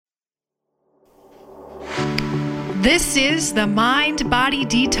This is the Mind Body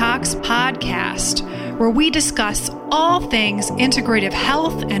Detox Podcast, where we discuss all things integrative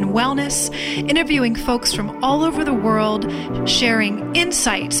health and wellness, interviewing folks from all over the world, sharing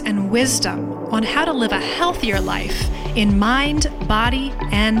insights and wisdom on how to live a healthier life in mind, body,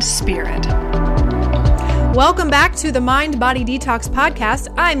 and spirit. Welcome back to the Mind Body Detox Podcast.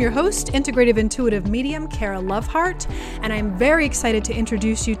 I'm your host, Integrative Intuitive Medium, Kara Lovehart, and I'm very excited to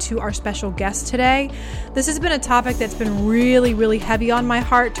introduce you to our special guest today. This has been a topic that's been really, really heavy on my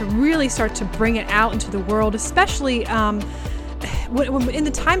heart to really start to bring it out into the world, especially in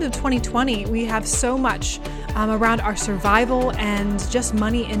the times of 2020. We have so much around our survival and just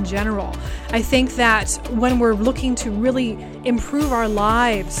money in general. I think that when we're looking to really improve our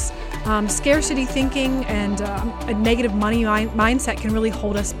lives, scarcity thinking and a negative money mindset can really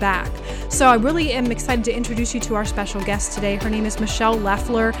hold us back. So I really am excited to introduce you to our special guest today. Her name is Michelle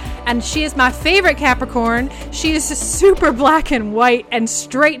Leffler, and she is my favorite Capricorn. She is super black and white and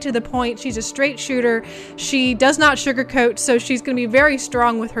straight to the point. She's a straight shooter. She does not sugarcoat, so she's going to be very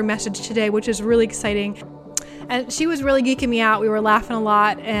strong with her message today, which is really exciting. And she was really geeking me out. We were laughing a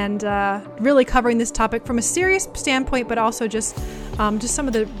lot and really covering this topic from a serious standpoint, but also just some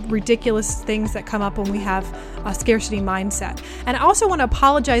of the ridiculous things that come up when we have a scarcity mindset. And I also want to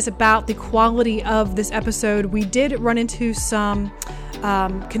apologize about the quality of this episode. We did run into some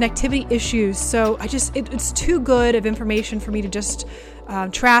connectivity issues, so it's too good of information for me to just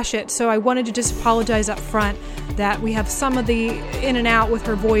trash it. So I wanted to just apologize up front that we have some of the in and out with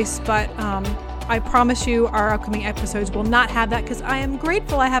her voice, but I promise you our upcoming episodes will not have that, because I am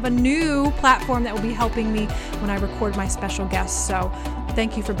grateful I have a new platform that will be helping me when I record my special guests. So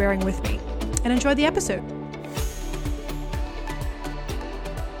thank you for bearing with me and enjoy the episode.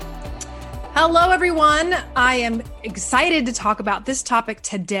 Hello, everyone. I am excited to talk about this topic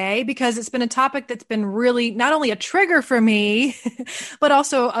today because it's been a topic that's been really not only a trigger for me, but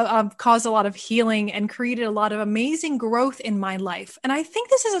also caused a lot of healing and created a lot of amazing growth in my life. And I think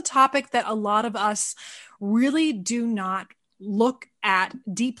this is a topic that a lot of us really do not look at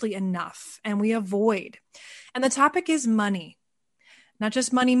deeply enough, and we avoid. And the topic is money, not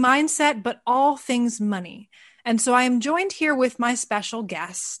just money mindset, but all things money. And so I am joined here with my special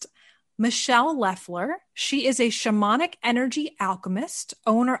guest, Michelle Leffler. She is a shamanic energy alchemist,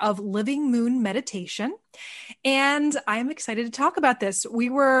 owner of Living Moon Meditation, and I'm excited to talk about this. We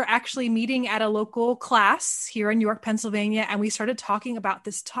were actually meeting at a local class here in York, Pennsylvania, and we started talking about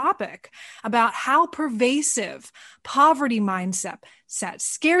this topic, about how pervasive poverty mindset,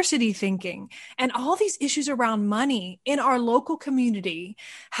 scarcity thinking, and all these issues around money in our local community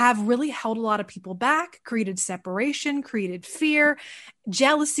have really held a lot of people back, created separation, created fear,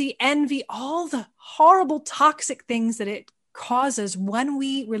 jealousy, envy, all the horrible toxic things that it causes when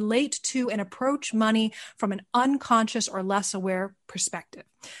we relate to and approach money from an unconscious or less aware perspective.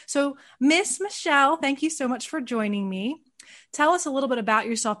 So, Miss Michelle, thank you so much for joining me. Tell us a little bit about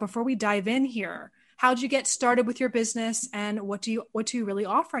yourself before we dive in here. How'd you get started with your business, and what do you really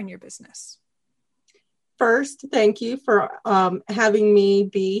offer in your business? First, thank you for having me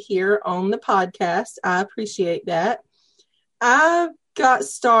be here on the podcast. I appreciate that. I got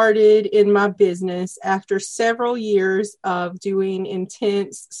started in my business after several years of doing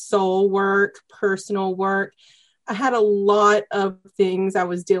intense soul work, personal work. I had a lot of things I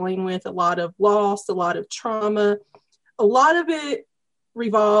was dealing with, a lot of loss, a lot of trauma. A lot of it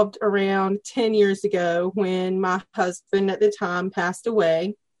revolved around 10 years ago when my husband at the time passed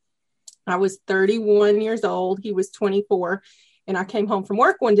away. I was 31 years old. He was 24. And I came home from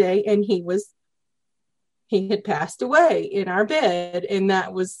work one day and he had passed away in our bed. And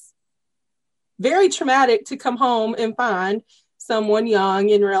that was very traumatic to come home and find someone young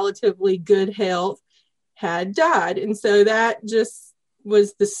in relatively good health had died. And so that just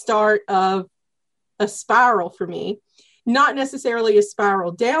was the start of a spiral for me. Not necessarily a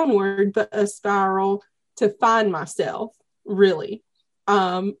spiral downward, but a spiral to find myself, really.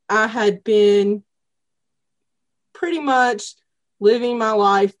 I had been pretty much living my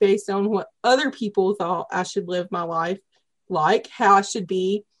life based on what other people thought I should live my life like, how I should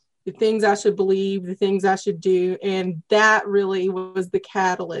be, the things I should believe, the things I should do. And that really was the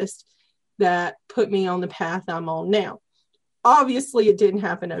catalyst that put me on the path I'm on now. Obviously, it didn't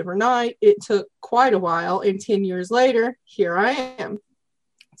happen overnight. It took quite a while. And 10 years later, here I am.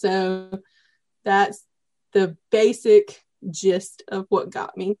 So that's the basic gist of what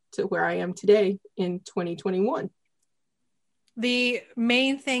got me to where I am today in 2021. The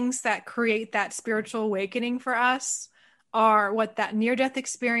main things that create that spiritual awakening for us are what that near-death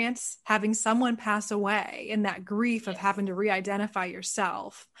experience, having someone pass away, and that grief of having to re-identify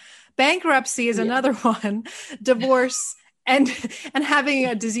yourself. Bankruptcy is another one, divorce, and having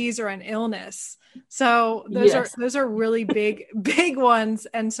a disease or an illness. So those are really big ones.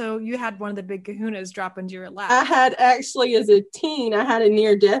 And so you had one of the big kahunas drop into your lap. I had actually, as a teen, I had a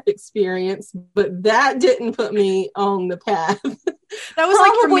near-death experience, but that didn't put me on the path. That was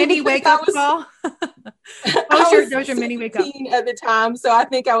like your mini wake-up call. That was your mini wake-up at the time, so I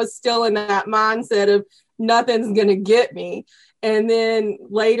think I was still in that mindset of nothing's going to get me. And then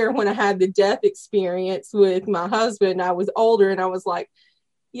later, when I had the death experience with my husband, I was older, and I was like,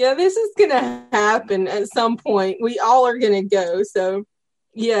 yeah, this is going to happen at some point. We all are going to go. So,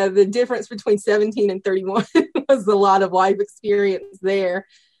 yeah, the difference between 17 and 31 was a lot of life experience there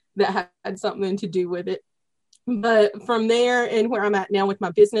that had something to do with it. But from there and where I'm at now with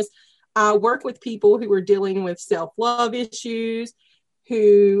my business, I work with people who are dealing with self-love issues,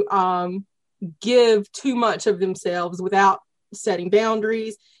 who give too much of themselves without setting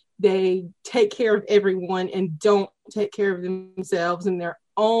boundaries. They take care of everyone and don't take care of themselves, and they're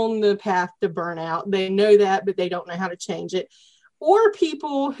on the path to burnout. They know that, but they don't know how to change it. Or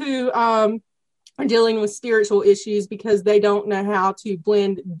people who are dealing with spiritual issues because they don't know how to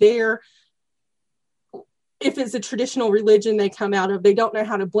blend if it's a traditional religion they come out of, they don't know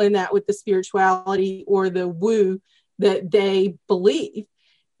how to blend that with the spirituality or the woo that they believe.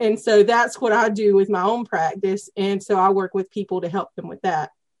 And so that's what I do with my own practice. And so I work with people to help them with that.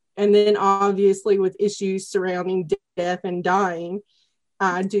 And then obviously with issues surrounding death and dying,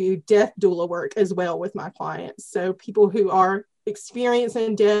 I do death doula work as well with my clients. So people who are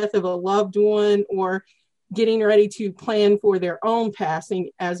experiencing death of a loved one or getting ready to plan for their own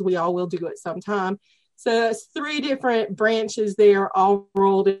passing, as we all will do at some time. So it's 3 different branches there, all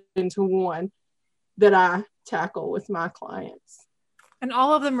rolled into one that I tackle with my clients. And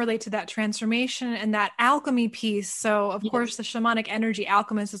all of them relate to that transformation and that alchemy piece. So, of course, the Shamanic Energy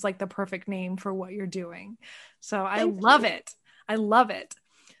Alchemist is like the perfect name for what you're doing. So I love it. I love it.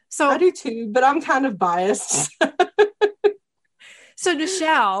 So I do too, but I'm kind of biased. So,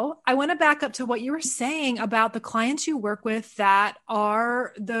 Nichelle, I want to back up to what you were saying about the clients you work with that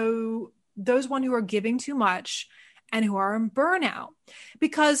are those one who are giving too much and who are in burnout,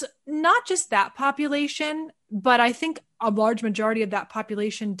 because not just that population, but I think a large majority of that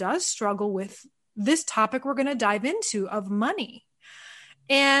population does struggle with this topic we're going to dive into of money.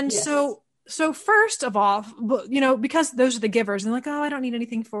 And so first of all, because those are the givers and like, oh, I don't need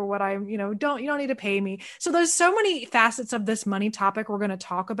anything for what I, you don't need to pay me. So there's so many facets of this money topic we're going to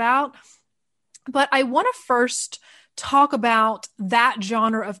talk about, but I want to first talk about that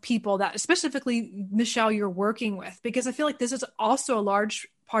genre of people that specifically, Nichelle, you're working with, because I feel like this is also a large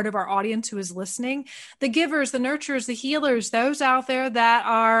part of our audience who is listening. The givers, the nurturers, the healers, those out there that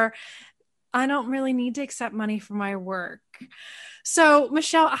are, I don't really need to accept money for my work. So,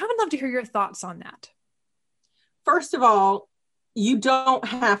 Michelle, I would love to hear your thoughts on that. First of all, you don't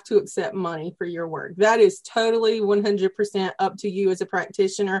have to accept money for your work. That is totally 100% up to you as a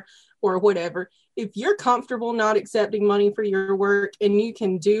practitioner or whatever. If you're comfortable not accepting money for your work and you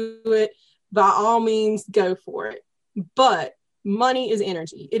can do it, by all means, go for it. But money is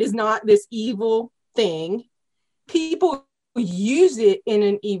energy. It is not this evil thing. People use it in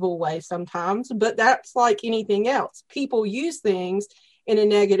an evil way sometimes, but that's like anything else. People use things in a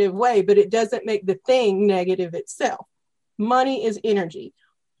negative way, but it doesn't make the thing negative itself. Money is energy.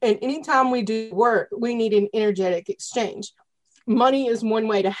 And anytime we do work, we need an energetic exchange. Money is one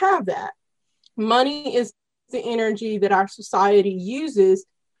way to have that. Money is the energy that our society uses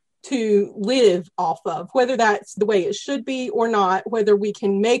to live off of, whether that's the way it should be or not, whether we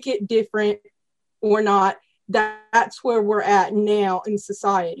can make it different or not. That's where we're at now in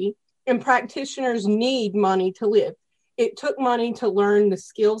society. And practitioners need money to live. It took money to learn the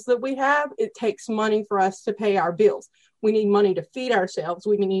skills that we have. It takes money for us to pay our bills. We need money to feed ourselves.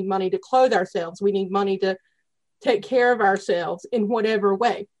 We need money to clothe ourselves. We need money to take care of ourselves in whatever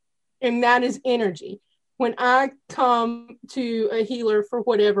way. And that is energy. When I come to a healer for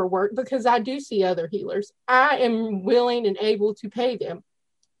whatever work, because I do see other healers, I am willing and able to pay them.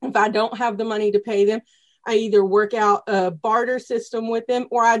 If I don't have the money to pay them, I either work out a barter system with them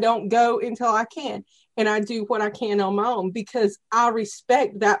or I don't go until I can. And I do what I can on my own because I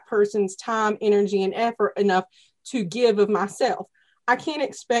respect that person's time, energy, and effort enough to give of myself. I can't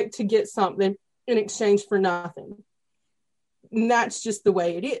expect to get something in exchange for nothing. And that's just the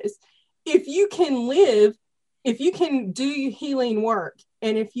way it is. If you can live, if you can do healing work,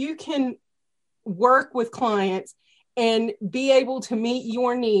 and if you can work with clients and be able to meet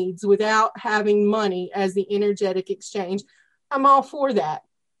your needs without having money as the energetic exchange, I'm all for that.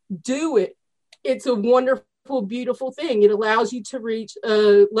 Do it. It's a wonderful, beautiful thing. It allows you to reach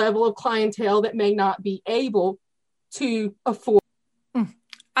a level of clientele that may not be able to afford.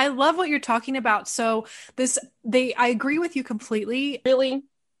 I love what you're talking about. So I agree with you completely. Really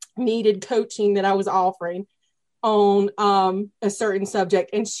needed coaching that I was offering on a certain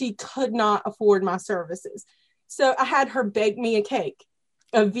subject, and she could not afford my services. So I had her bake me a cake,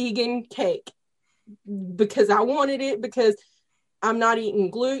 a vegan cake, because I wanted it, because I'm not eating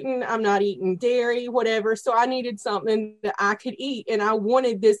gluten, I'm not eating dairy, whatever. So I needed something that I could eat, and I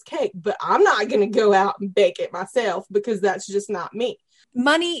wanted this cake, but I'm not going to go out and bake it myself because that's just not me.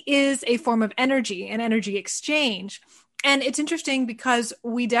 Money is a form of energy and energy exchange. And it's interesting because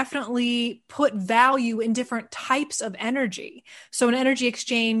we definitely put value in different types of energy. So an energy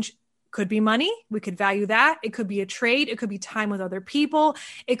exchange could be money. We could value that. It could be a trade. It could be time with other people.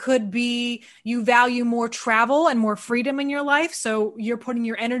 It could be you value more travel and more freedom in your life. So you're putting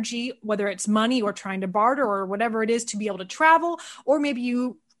your energy, whether it's money or trying to barter or whatever it is, to be able to travel. Or maybe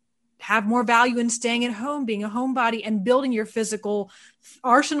you have more value in staying at home, being a homebody, and building your physical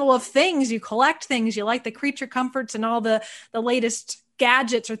arsenal of things. You collect things. You like the creature comforts and all the latest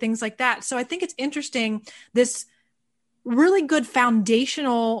gadgets or things like that. So I think it's interesting, this really good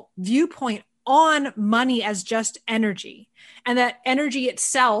foundational viewpoint on money as just energy, and that energy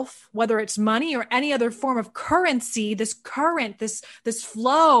itself, whether it's money or any other form of currency, this current, this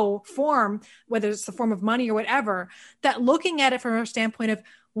flow form, whether it's the form of money or whatever, that looking at it from a standpoint of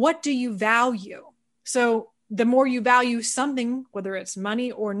what do you value? So the more you value something, whether it's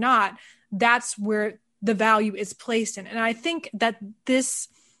money or not, that's where the value is placed in. And I think that this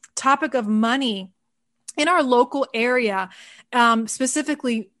topic of money in our local area,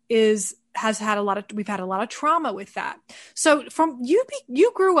 specifically, we've had a lot of trauma with that. So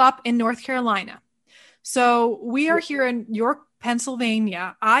you grew up in North Carolina. So we are here in York,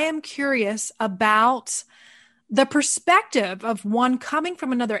 Pennsylvania. I am curious about the perspective of one coming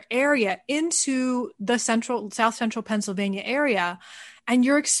from another area into the South Central Pennsylvania area, and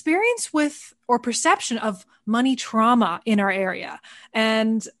your experience with or perception of money trauma in our area.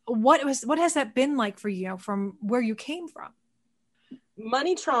 And what has that been like for you, from where you came from?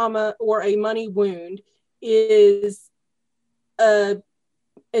 Money trauma, or a money wound, is an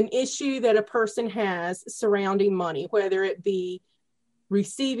issue that a person has surrounding money, whether it be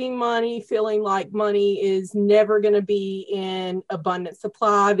receiving money, feeling like money is never going to be in abundant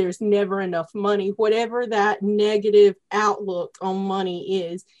supply, there's never enough money, whatever that negative outlook on money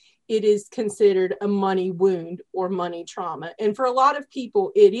is, it is considered a money wound or money trauma. And for a lot of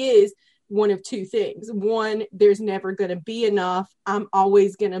people, it is one of two things. One, there's never going to be enough. I'm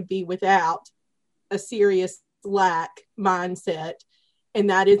always going to be without, a serious lack mindset. And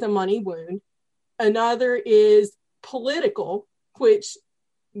that is a money wound. Another is political, which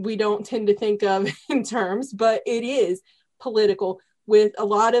we don't tend to think of in terms, but it is political, with a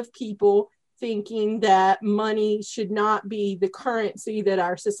lot of people thinking that money should not be the currency that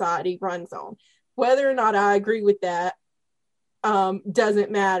our society runs on. Whether or not I agree with that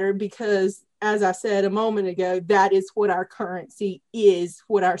doesn't matter, because as I said a moment ago, that is what our currency is,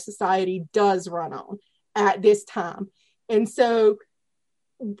 what our society does run on at this time. And so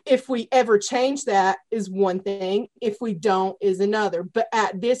if we ever change that is one thing, if we don't is another. But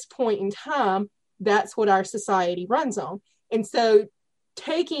at this point in time, that's what our society runs on. And so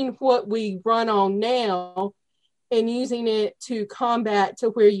taking what we run on now and using it to combat to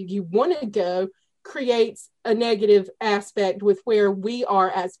where you want to go creates a negative aspect with where we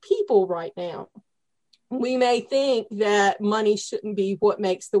are as people right now. We may think that money shouldn't be what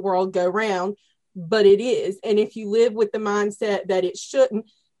makes the world go round, but it is. And if you live with the mindset that it shouldn't,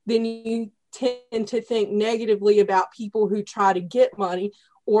 then you tend to think negatively about people who try to get money,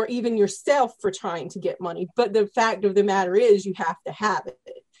 or even yourself for trying to get money. But the fact of the matter is, you have to have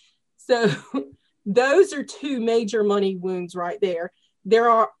it. So those are two major money wounds right there. There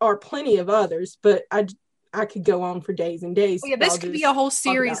are plenty of others, but I could go on for days and days. Yeah, this could be a whole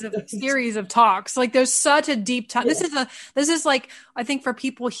series of talks. Like, there's such a deep time. Yeah. This is like, I think for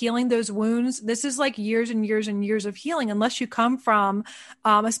people healing those wounds, this is like years and years and years of healing, unless you come from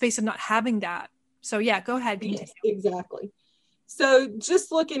a space of not having that. So yeah, go ahead. Yes, exactly. So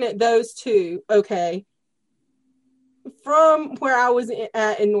just looking at those two, okay, from where I was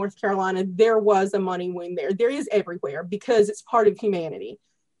in North Carolina, there was a money wound there. There is everywhere, because it's part of humanity.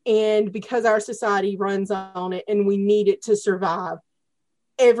 And because our society runs on it and we need it to survive,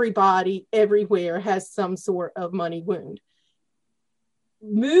 everybody everywhere has some sort of money wound.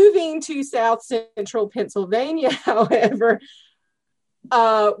 moving to South Central Pennsylvania, however,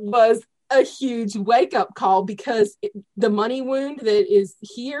 was a huge wake-up call, because the money wound that is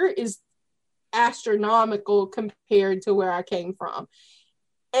here is astronomical compared to where I came from.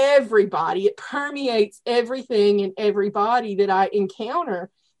 Everybody, it permeates everything and everybody that I encounter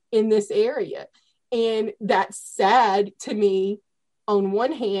in this area. And that's sad to me on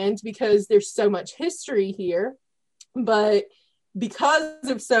one hand, because there's so much history here, but because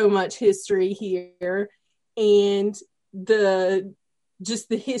of so much history here and the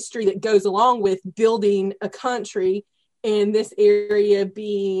history that goes along with building a country, and this area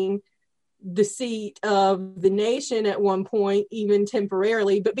being the seat of the nation at one point, even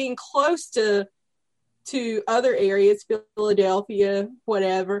temporarily, but being close to other areas, Philadelphia,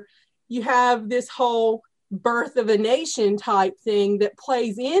 whatever, you have this whole birth of a nation type thing that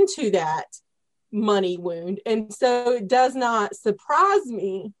plays into that money wound. And so it does not surprise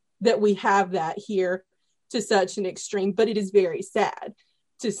me that we have that here to such an extreme, but it is very sad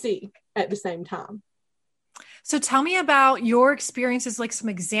to see at the same time. So tell me about your experiences, like some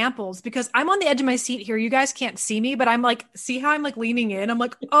examples, because I'm on the edge of my seat here. You guys can't see me, but I'm like, see how I'm like leaning in? I'm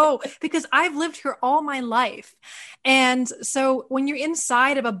like, oh, because I've lived here all my life. And so when you're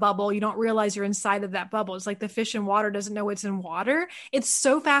inside of a bubble, you don't realize you're inside of that bubble. It's like the fish in water doesn't know it's in water. It's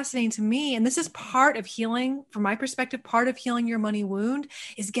so fascinating to me. And this is part of healing, from my perspective, part of healing your money wound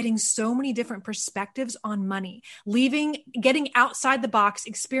is getting so many different perspectives on money, getting outside the box,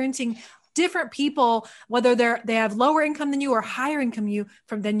 experiencing different people, whether they have lower income than you or higher income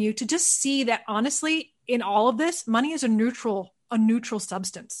than you, to just see that honestly, in all of this, money is a neutral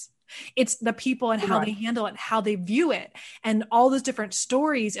substance. It's the people and how they handle it, how they view it, and all those different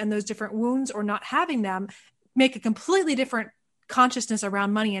stories and those different wounds or not having them make a completely different consciousness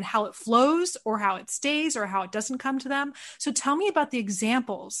around money and how it flows or how it stays or how it doesn't come to them. So tell me about the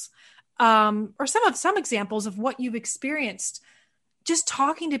examples, or some examples of what you've experienced just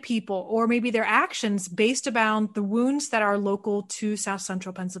talking to people, or maybe their actions based around the wounds that are local to South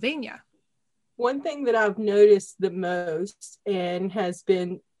Central Pennsylvania. One thing that I've noticed the most, and has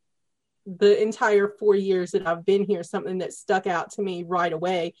been the entire 4 years that I've been here, something that stuck out to me right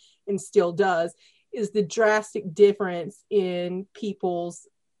away and still does, is the drastic difference in people's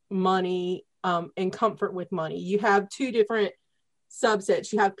money and comfort with money. You have two different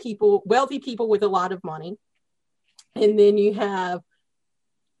subsets. You have wealthy people with a lot of money, and then you have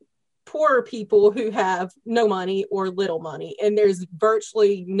poorer people who have no money or little money, and there's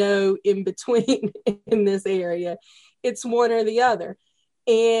virtually no in between in this area. It's one or the other,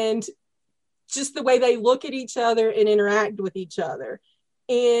 and just the way they look at each other and interact with each other.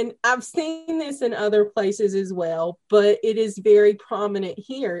 And I've seen this in other places as well, but it is very prominent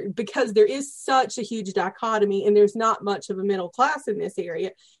here because there is such a huge dichotomy, and there's not much of a middle class in this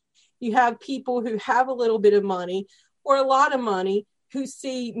area. You have people who have a little bit of money or a lot of money who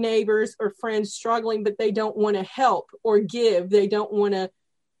see neighbors or friends struggling, but they don't want to help or give. They don't want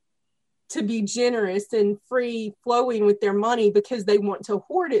to be generous and free flowing with their money because they want to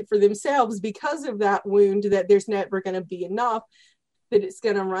hoard it for themselves because of that wound that there's never going to be enough, that it's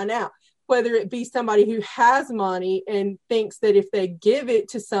going to run out. Whether it be somebody who has money and thinks that if they give it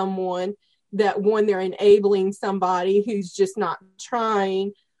to someone, that one, they're enabling somebody who's just not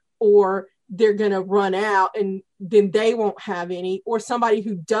trying, or they're going to run out and then they won't have any, or somebody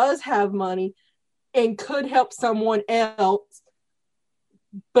who does have money and could help someone else,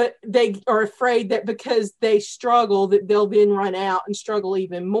 but they are afraid that because they struggle that they'll then run out and struggle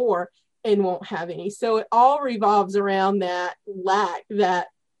even more and won't have any. So it all revolves around that lack, that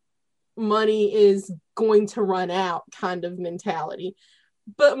money is going to run out kind of mentality.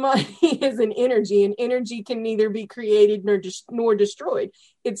 But money is an energy, and energy can neither be created nor destroyed.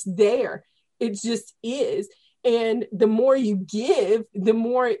 It's there. It just is. And the more you give, the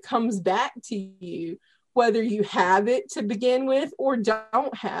more it comes back to you, whether you have it to begin with or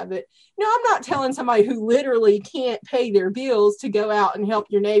don't have it. Now, I'm not telling somebody who literally can't pay their bills to go out and help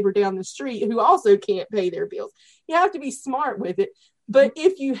your neighbor down the street who also can't pay their bills. You have to be smart with it. But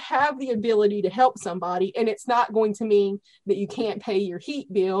if you have the ability to help somebody, and it's not going to mean that you can't pay your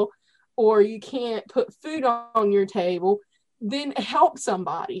heat bill or you can't put food on your table, then help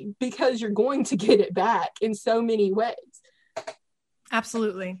somebody, because you're going to get it back in so many ways.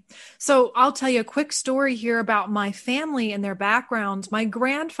 Absolutely. So I'll tell you a quick story here about my family and their backgrounds. My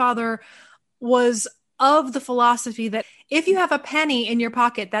grandfather was of the philosophy that if you have a penny in your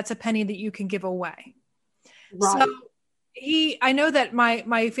pocket, that's a penny that you can give away. Right. So I know that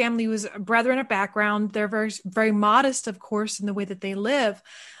my family was brethren of background. They're very, very modest, of course, in the way that they live.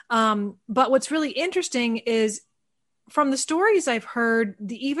 But what's really interesting is from the stories I've heard,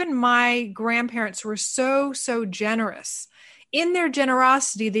 even my grandparents were so generous. In their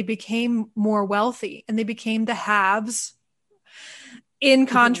generosity, they became more wealthy and they became the haves in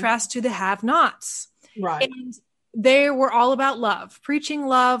contrast to the have-nots. Right. And they were all about love, preaching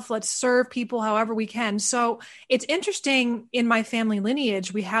love. Let's serve people however we can. So it's interesting, in my family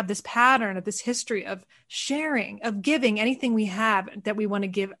lineage, we have this pattern of this history of sharing, of giving anything we have that we want to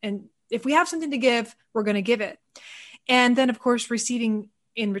give. And if we have something to give, we're going to give it. And then, of course, receiving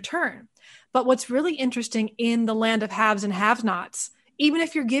in return. But what's really interesting in the land of haves and have-nots, even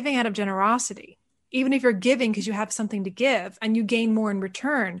if you're giving out of generosity, even if you're giving because you have something to give and you gain more in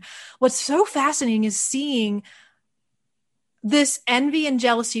return, what's so fascinating is seeing this envy and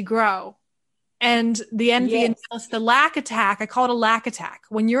jealousy grow. And the envy and jealousy, the lack attack, I call it a lack attack.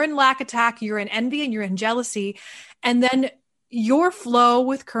 When you're in lack attack, you're in envy and you're in jealousy. And then your flow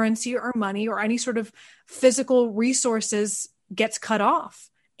with currency or money or any sort of physical resources gets cut off.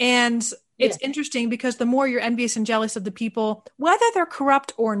 And it's interesting because the more you're envious and jealous of the people, whether they're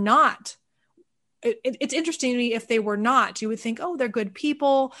corrupt or not, it's interesting to me. If they were not, you would think, oh, they're good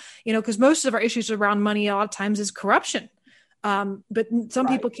people, because most of our issues around money a lot of times is corruption. But some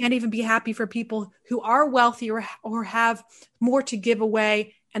people can't even be happy for people who are wealthy or have more to give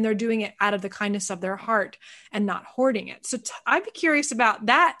away, and they're doing it out of the kindness of their heart and not hoarding it. So I'd be curious about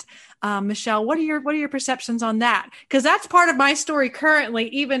that. Michelle, what are your perceptions on that? Because that's part of my story currently,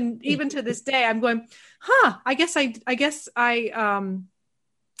 even to this day. I'm going, I guess I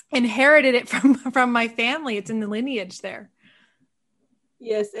inherited it from my family. It's in the lineage there.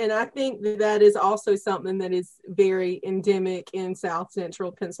 Yes, and I think that is also something that is very endemic in South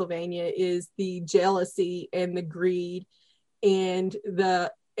Central Pennsylvania, is the jealousy and the greed, and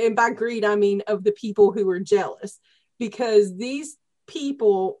by greed I mean of the people who are jealous, because these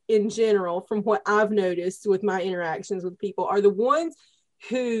people in general, from what I've noticed with my interactions with people, are the ones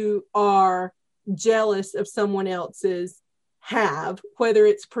who are jealous of someone else's whether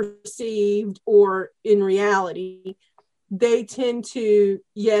it's perceived or in reality. They tend to,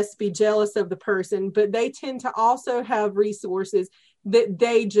 be jealous of the person, but they tend to also have resources that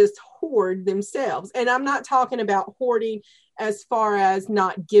they just hoard themselves. And I'm not talking about hoarding as far as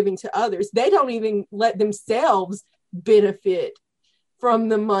not giving to others. They don't even let themselves benefit from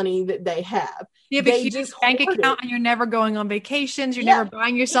the money that they have. You have a huge bank account and you're never going on vacations. You're never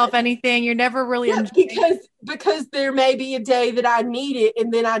buying yourself anything. You're never really enjoying. Because there may be a day that I need it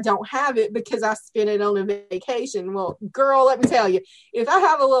and then I don't have it because I spent it on a vacation. Well, girl, let me tell you, if I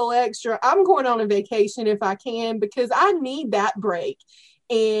have a little extra, I'm going on a vacation if I can, because I need that break.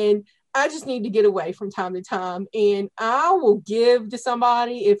 And I just need to get away from time to time, and I will give to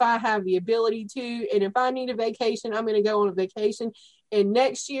somebody if I have the ability to. And if I need a vacation, I'm going to go on a vacation. And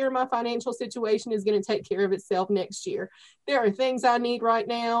next year, my financial situation is going to take care of itself next year. There are things I need right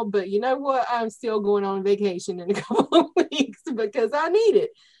now, but you know what? I'm still going on vacation in a couple of weeks because I need it.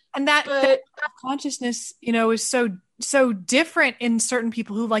 And that consciousness, is so different in certain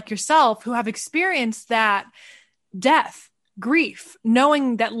people who, like yourself, who have experienced that death, grief,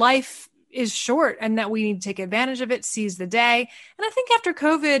 knowing that life is short and that we need to take advantage of it, seize the day. And I think after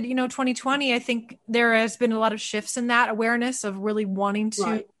COVID, 2020, I think there has been a lot of shifts in that awareness of really wanting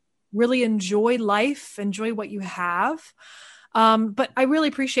to really enjoy life, enjoy what you have. But I really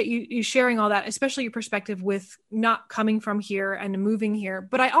appreciate you sharing all that, especially your perspective with not coming from here and moving here.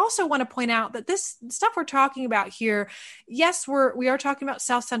 But I also want to point out that this stuff we're talking about here, yes, we are talking about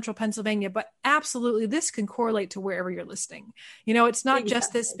South Central Pennsylvania, but absolutely this can correlate to wherever you're listening. It's not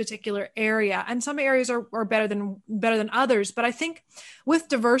just this particular area, and some areas are better than others. But I think with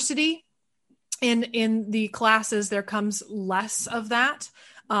diversity in the classes, there comes less of that.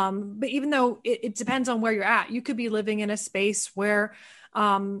 But even though it depends on where you're at, you could be living in a space where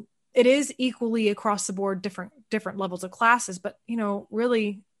it is equally across the board, different levels of classes. But,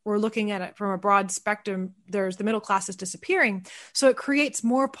 really, we're looking at it from a broad spectrum. There's the middle class is disappearing. So it creates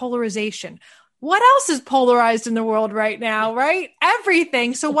more polarization. What else is polarized in the world right now, right?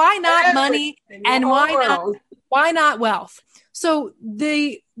 Everything. So why not money, and why not wealth? So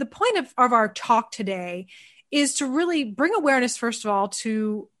the point of our talk today is to really bring awareness, first of all,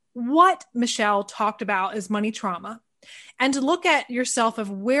 to what Michelle talked about as money trauma, and to look at yourself of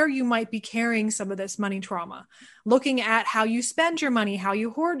where you might be carrying some of this money trauma, looking at how you spend your money, how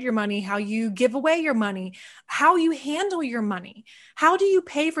you hoard your money, how you give away your money, how you handle your money. How do you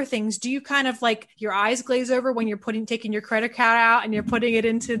pay for things? Do you kind of like your eyes glaze over when you're taking your credit card out and you're putting it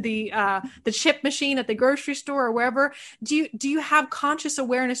into the chip machine at the grocery store or wherever? Do you have conscious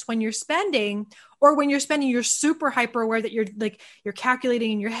awareness when you're spending? Or when you're spending, you're super hyper aware that you're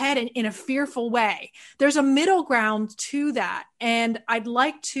calculating in your head in a fearful way. There's a middle ground to that. And I'd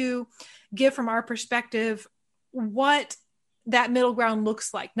like to give from our perspective what that middle ground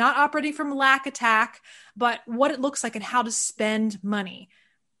looks like, not operating from lack attack, but what it looks like and how to spend money.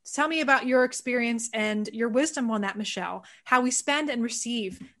 Tell me about your experience and your wisdom on that, Michelle, how we spend and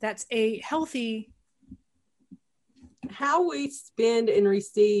receive. That's a healthy. How we spend and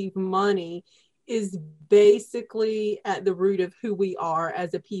receive money is basically at the root of who we are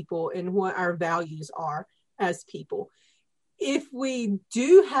as a people and what our values are as people. If we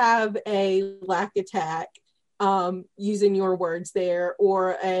do have a lack attack, using your words there,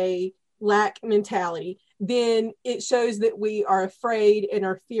 or a lack mentality, then it shows that we are afraid and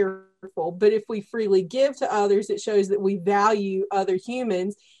are fearful. But if we freely give to others, it shows that we value other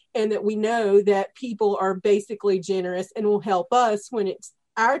humans and that we know that people are basically generous and will help us when it's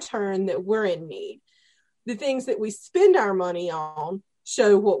our turn that we're in need. The things that we spend our money on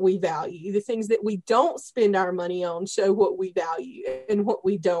show what we value. The things that we don't spend our money on show what we value and what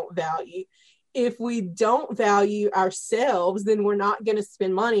we don't value. If we don't value ourselves, then we're not going to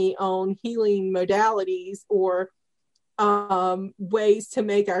spend money on healing modalities or ways to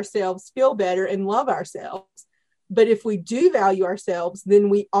make ourselves feel better and love ourselves. But if we do value ourselves, then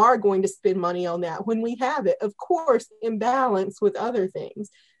we are going to spend money on that when we have it, of course, in balance with other things.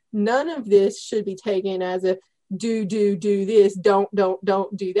 None of this should be taken as a do this, don't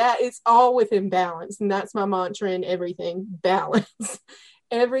do that. It's all within balance. And that's my mantra in everything, balance.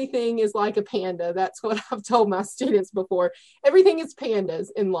 Everything is like a panda. That's what I've told my students before. Everything is pandas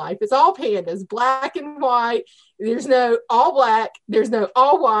in life. It's all pandas, black and white. There's no all black. There's no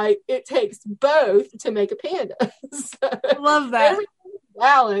all white. It takes both to make a panda. So I love that. Everything is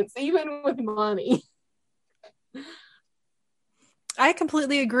balance, even with money. I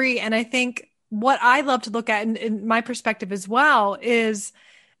completely agree. And I think what I love to look at in my perspective as well is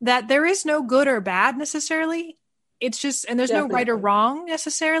that there is no good or bad necessarily. It's just, and there's Definitely. no right or wrong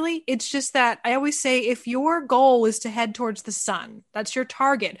necessarily. It's just that I always say, if your goal is to head towards the sun, that's your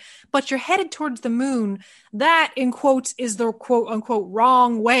target, but you're headed towards the moon, that in quotes is the quote unquote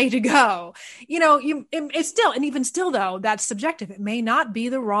wrong way to go. It's still, and even still though, that's subjective. It may not be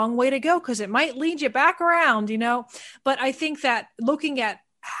the wrong way to go because it might lead you back around, but I think that looking at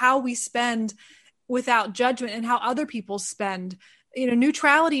how we spend without judgment and how other people spend,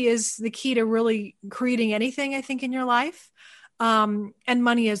 neutrality is the key to really creating anything, I think, in your life, and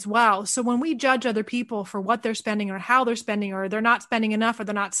money as well. So when we judge other people for what they're spending or how they're spending, or they're not spending enough, or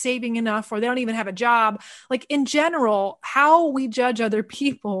they're not saving enough, or they don't even have a job, like in general, how we judge other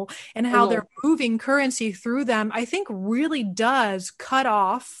people and how they're moving currency through them, I think really does cut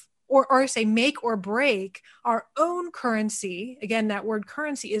off or say make or break our own currency. Again, that word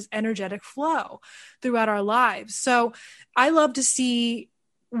currency is energetic flow throughout our lives. So I love to see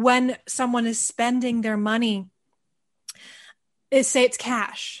when someone is spending their money, say it's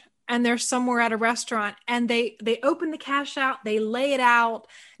cash, and they're somewhere at a restaurant and they open the cash out, they lay it out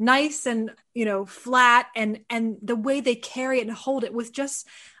nice and, flat, and the way they carry it and hold it with just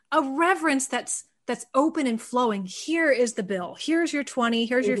a reverence that's open and flowing. Here is the bill. Here's your 20.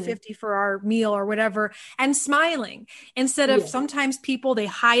 Here's your 50 for our meal or whatever. And smiling instead of sometimes people, they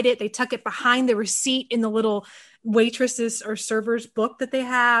hide it. They tuck it behind the receipt in the little waitresses or servers book that they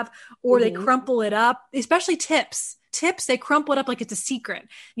have, or they crumple it up, especially tips, they crumple it up like it's a secret.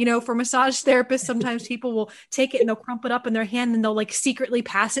 For massage therapists, sometimes people will take it and they'll crumple it up in their hand and they'll like secretly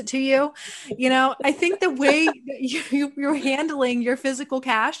pass it to you. I think the way that you're handling your physical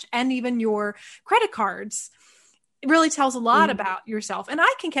cash and even your credit cards, it really tells a lot about yourself. And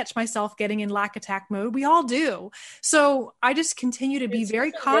I can catch myself getting in lack attack mode. We all do. So I just continue to be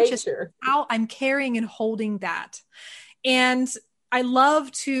very conscious of how I'm carrying and holding that. And I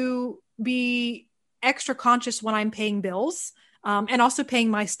love to be extra conscious when I'm paying bills, and also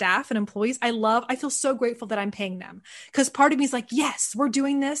paying my staff and employees. I feel so grateful that I'm paying them, because part of me is like, yes, we're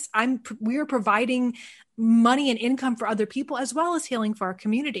doing this. We are providing money and income for other people as well as healing for our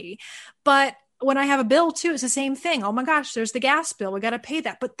community. But when I have a bill too, it's the same thing. Oh my gosh, there's the gas bill. We got to pay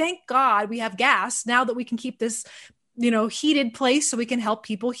that. But thank God we have gas now that we can keep this heated place so we can help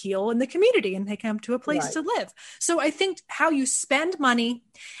people heal in the community and they come to a place to live. So I think how you spend money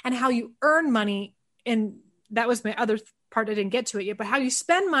and how you earn money, and that was my other part I didn't get to it yet, but how you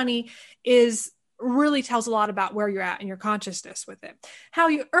spend money is really tells a lot about where you're at in your consciousness with it. How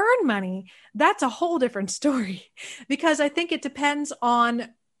you earn money, that's a whole different story, because I think it depends on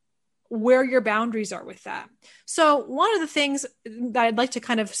where your boundaries are with that. So one of the things that I'd like to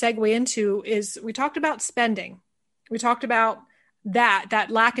kind of segue into is we talked about spending. We talked about that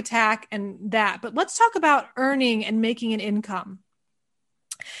lack attack and that, but let's talk about earning and making an income.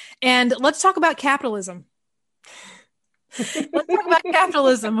 And let's talk about capitalism. Let's talk about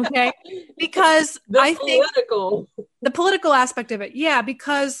capitalism, okay? Because I think the political aspect of it. Yeah,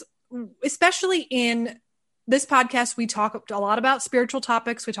 because especially in this podcast, we talk a lot about spiritual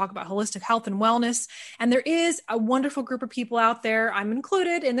topics. We talk about holistic health and wellness. And there is a wonderful group of people out there, I'm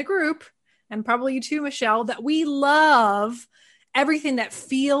included in the group, and probably you too, Michelle, that we love everything that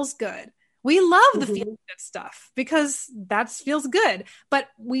feels good. We love the feel good stuff because that feels good. But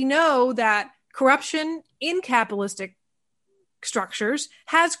we know that corruption in capitalistic structures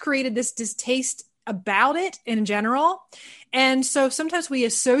has created this distaste about it in general. And so sometimes we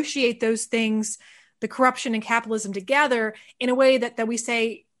associate those things, the corruption and capitalism, together in a way that we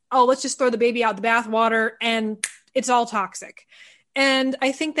say, oh, let's just throw the baby out the bathwater and it's all toxic. And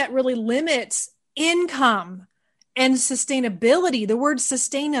I think that really limits income and sustainability, the word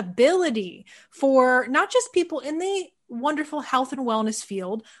sustainability, for not just people in the wonderful health and wellness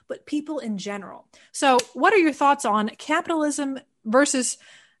field, but people in general. So what are your thoughts on capitalism versus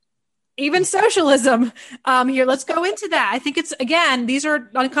even socialism here? Let's go into that. I think it's, again, these are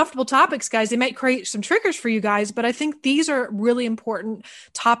uncomfortable topics, guys. They might create some triggers for you guys, but I think these are really important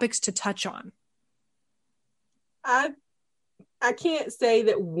topics to touch on. I can't say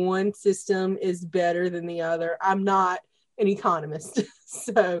that one system is better than the other. I'm not an economist,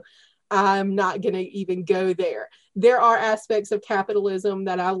 so I'm not going to even go there. There are aspects of capitalism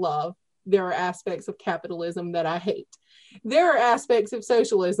that I love. There are aspects of capitalism that I hate. There are aspects of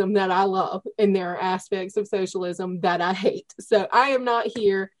socialism that I love, and there are aspects of socialism that I hate. So I am not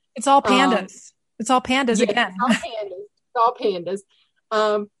here. It's all pandas. It's all pandas again. It's all pandas.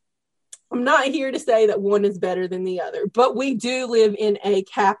 I'm not here to say that one is better than the other, but we do live in a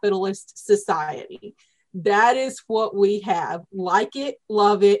capitalist society. That is what we have. Like it,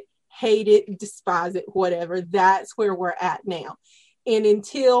 love it, hate it, despise it, whatever. That's where we're at now. And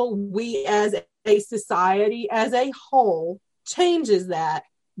until we as a society as a whole changes that,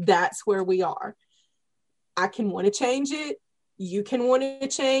 that's where we are. I can want to change it. You can want to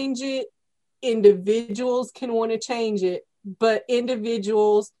change it. Individuals can want to change it, but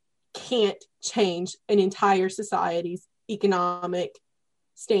individuals can't change an entire society's economic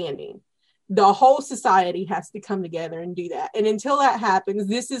standing. The whole society has to come together and do that. And until that happens,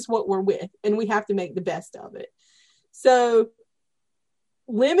 this is what we're with, and we have to make the best of it. So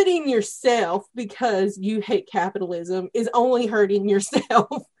limiting yourself because you hate capitalism is only hurting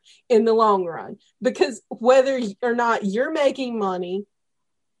yourself in the long run, because whether or not you're making money,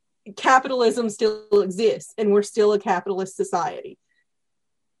 capitalism still exists, and we're still a capitalist society.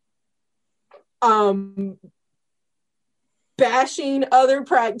 Bashing other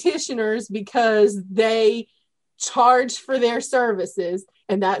practitioners because they charge for their services,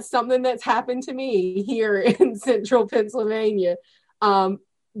 and that's something that's happened to me here in central Pennsylvania,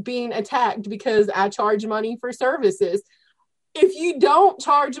 being attacked because I charge money for services. If you don't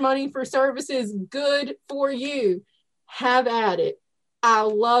charge money for services, good for you. Have at it. I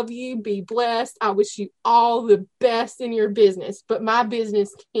love you. Be blessed. I wish you all the best in your business, but my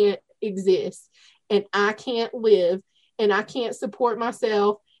business can't exist, and I can't live, and I can't support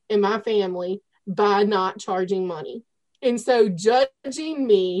myself and my family by not charging money. And so judging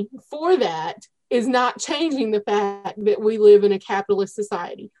me for that is not changing the fact that we live in a capitalist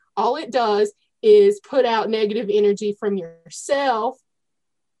society. All it does is put out negative energy from yourself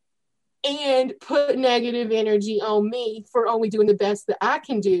and put negative energy on me for only doing the best that I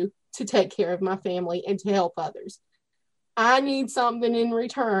can do to take care of my family and to help others. I need something in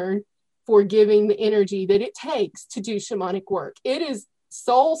return for giving the energy that it takes to do shamanic work. It is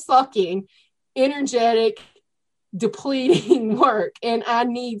soul-sucking, energetic, depleting work, and I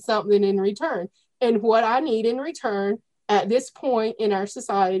need something in return. And what I need in return at this point in our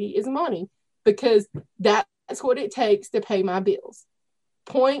society is money, because that's what it takes to pay my bills.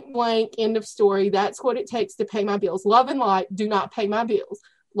 Point blank, end of story. That's what it takes to pay my bills. Love and light do not pay my bills.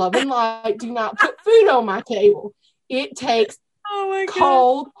 Love and light do not put food on my table. It takes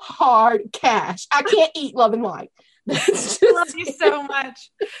cold, hard cash. I can't eat love and light. That's just I love you so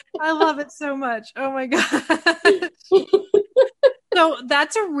much. I love it so much. Oh my God. So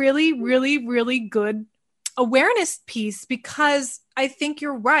that's a really, really, really good awareness piece, because I think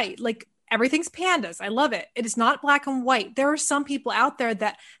you're right. Like, everything's pandas. I love it. It is not black and white. There are some people out there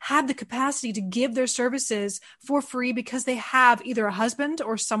that have the capacity to give their services for free because they have either a husband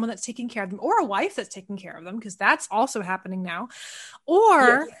or someone that's taking care of them, or a wife that's taking care of them, because that's also happening now.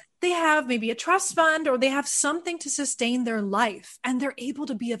 Or they have maybe a trust fund, or they have something to sustain their life, and they're able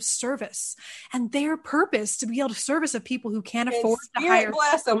to be of service, and their purpose to be able to service of people who can't afford to hire.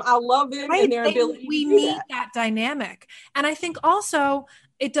 Bless them. I love them and their ability. We need that dynamic. And I think also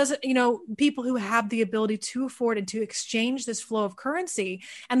it doesn't, people who have the ability to afford and to exchange this flow of currency,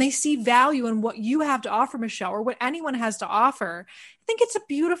 and they see value in what you have to offer, Michelle, or what anyone has to offer. I think it's a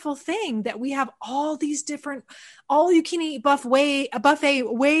beautiful thing that we have all these different, all you can eat buffet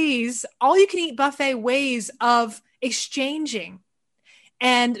ways of exchanging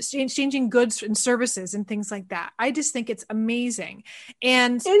goods and services and things like that. I just think it's amazing.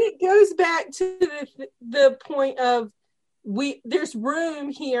 And it goes back to the point of, there's room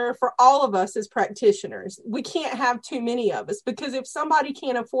here for all of us as practitioners. We can't have too many of us, because if somebody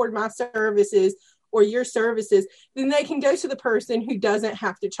can't afford my services or your services, then they can go to the person who doesn't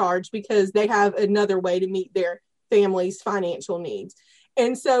have to charge because they have another way to meet their family's financial needs.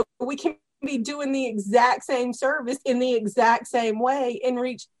 And so we can be doing the exact same service in the exact same way and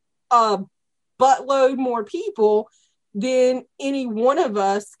reach a buttload more people than any one of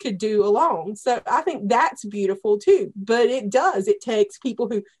us could do alone. So I think that's beautiful too. But it takes people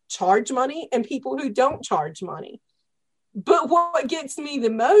who charge money and people who don't charge money. But what gets me the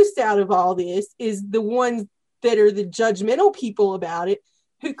most out of all this is the ones that are the judgmental people about it,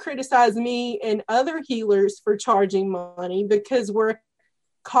 who criticize me and other healers for charging money because we're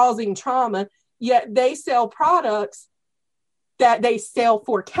causing trauma, yet they sell products that they sell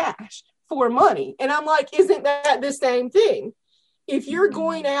for cash, for money. And I'm like, isn't that the same thing? If you're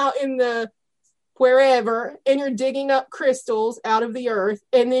going out in the wherever and you're digging up crystals out of the earth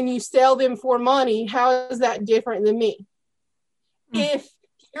and then you sell them for money, how is that different than me? If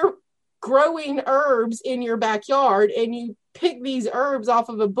you're growing herbs in your backyard and you pick these herbs off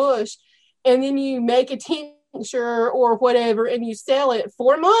of a bush and then you make a tincture or whatever and you sell it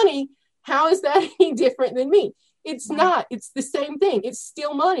for money, how is that any different than me? It's not. It's the same thing. It's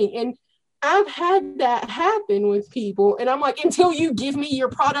still money. And I've had that happen with people. And I'm like, until you give me your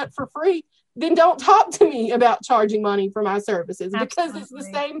product for free, then don't talk to me about charging money for my services. Absolutely. Because it's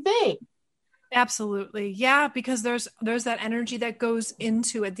the same thing. Absolutely. Yeah, because there's that energy that goes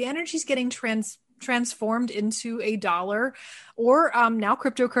into it. The energy is getting transformed into a dollar, or now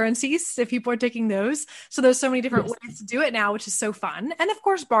cryptocurrencies, if people are taking those. So there's so many different ways to do it now, which is so fun. And of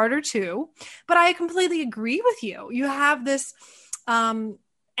course, barter too. But I completely agree with you. You have this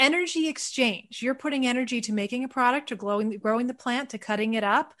energy exchange. You're putting energy to making a product, to growing the plant, to cutting it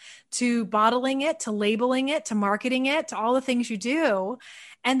up, to bottling it, to labeling it, to marketing it, to all the things you do.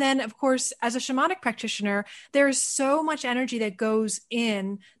 And then, of course, as a shamanic practitioner, there's so much energy that goes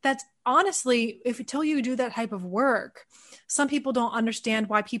in that's honestly, until you do that type of work, some people don't understand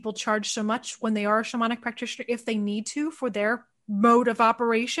why people charge so much when they are a shamanic practitioner, if they need to, for their mode of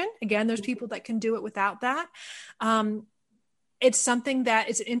operation. Again, there's people that can do it without that. It's something that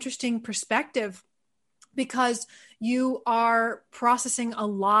is an interesting perspective, because you are processing a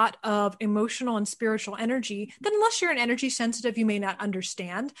lot of emotional and spiritual energy that, unless you're an energy sensitive, you may not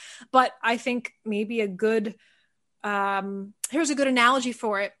understand. But I think maybe here's a good analogy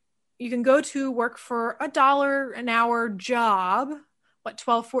for it. You can go to work for $1 an hour job, $12,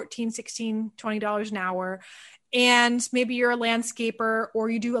 $14, $16, $20 an hour. And maybe you're a landscaper, or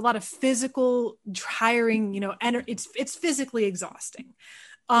you do a lot of physical hiring, it's physically exhausting.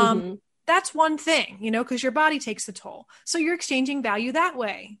 That's one thing, because your body takes the toll. So you're exchanging value that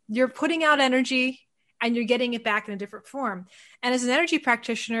way. You're putting out energy and you're getting it back in a different form. And as an energy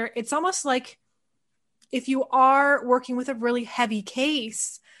practitioner, it's almost like if you are working with a really heavy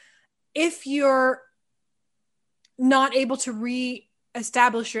case, if you're not able to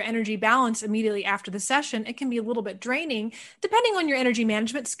reestablish your energy balance immediately after the session, it can be a little bit draining, depending on your energy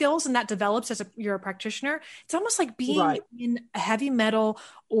management skills, and that develops as you're a practitioner. It's almost like being in a heavy metal,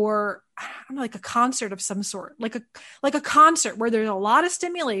 or I don't know, like a concert of some sort, like a concert where there's a lot of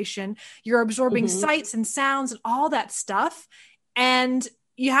stimulation. You're absorbing sights and sounds and all that stuff, and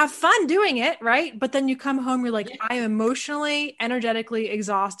you have fun doing it, right? But then you come home, you're like, I am emotionally, energetically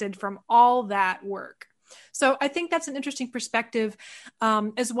exhausted from all that work. So I think that's an interesting perspective,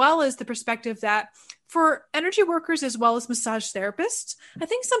 as well as the perspective that for energy workers, as well as massage therapists, I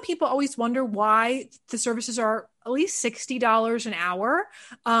think some people always wonder why the services are at least $60 an hour.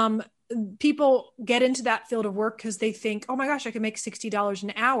 People get into that field of work because they think, oh my gosh, I can make $60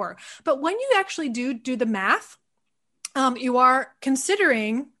 an hour. But when you actually do the math, you are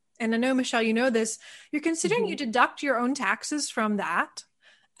considering and I know, Michelle, you know this, you're considering you deduct your own taxes from that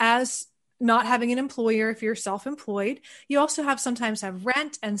as not having an employer if you're self-employed. You also sometimes have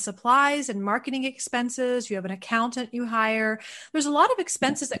rent and supplies and marketing expenses. You have an accountant you hire. There's a lot of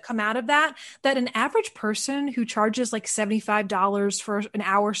expenses that come out of that an average person who charges like $75 for an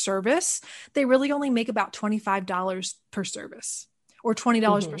hour service, they really only make about $25 per service or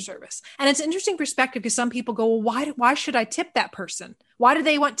 $20 per service. And it's an interesting perspective because some people go, well, why should I tip that person? Why do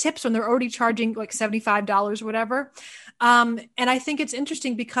they want tips when they're already charging like $75 or whatever? And I think it's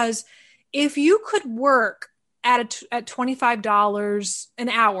interesting because if you could work at $25 an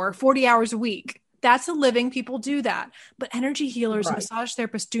hour, 40 hours a week, that's a living. People do that. But energy healers and massage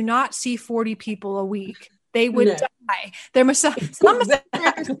therapists do not see 40 people a week. They would die. Some massage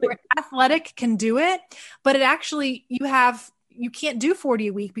therapists who are athletic can do it, but it actually, you can't do 40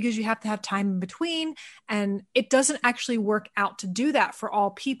 a week because you have to have time in between. And it doesn't actually work out to do that for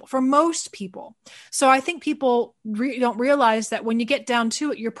all people, for most people. So I think people don't realize that when you get down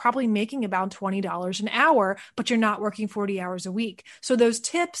to it, you're probably making about $20 an hour, but you're not working 40 hours a week. So those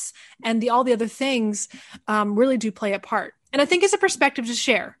tips and all the other things really do play a part. And I think it's a perspective to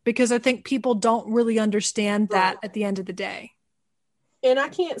share because I think people don't really understand that at the end of the day. And I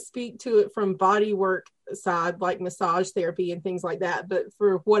can't speak to it from body work side, like massage therapy and things like that. But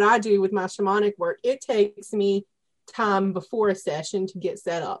for what I do with my shamanic work, it takes me time before a session to get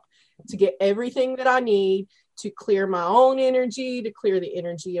set up, to get everything that I need, to clear my own energy, to clear the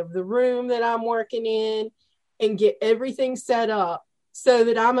energy of the room that I'm working in, and get everything set up so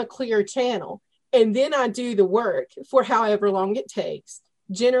that I'm a clear channel. And then I do the work for however long it takes.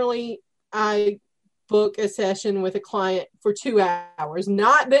 Generally, I book a session with a client for 2 hours.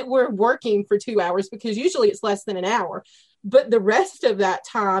 Not that we're working for 2 hours, because usually it's less than an hour. But the rest of that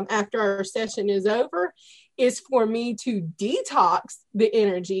time after our session is over is for me to detox the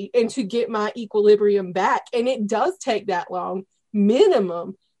energy and to get my equilibrium back. And it does take that long,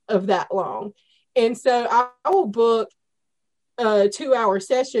 minimum of that long. And so I will book a 2 hour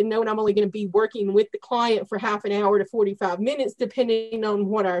session knowing I'm only going to be working with the client for half an hour to 45 minutes, depending on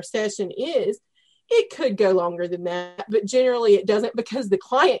what our session is. It could go longer than that, but generally it doesn't, because the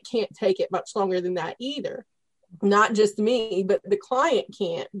client can't take it much longer than that either. Not just me, but the client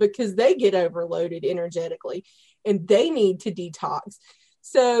can't, because they get overloaded energetically and they need to detox.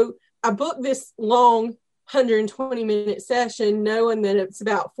 So I booked this long 120-minute session knowing that it's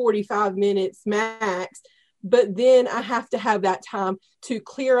about 45 minutes max, but then I have to have that time to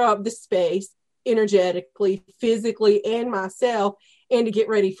clear up the space energetically, physically, and myself, and to get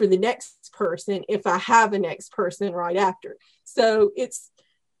ready for the next person if I have a next person right after. So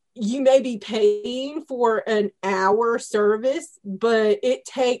you may be paying for an hour service, but it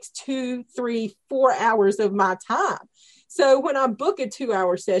takes 2, 3, 4 hours of my time. So when I book a 2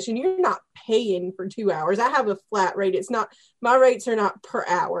 hour session, you're not paying for 2 hours. I have a flat rate. My rates are not per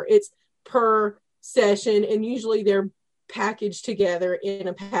hour, it's per session. And usually they're packaged together in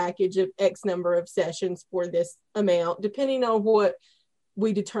a package of X number of sessions for this amount, depending on what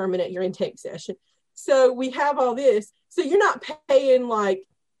we determine at your intake session. So we have all this. So you're not paying like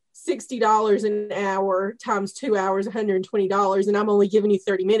 $60 an hour times 2 hours, $120, and I'm only giving you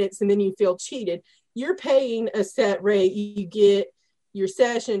 30 minutes and then you feel cheated. You're paying a set rate, you get your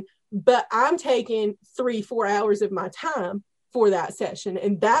session, but I'm taking 3-4 hours of my time for that session.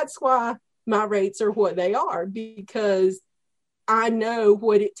 And that's why my rates are what they are, because I know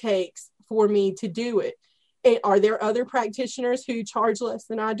what it takes for me to do it. And are there other practitioners who charge less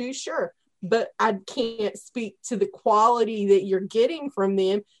than I do? Sure. But I can't speak to the quality that you're getting from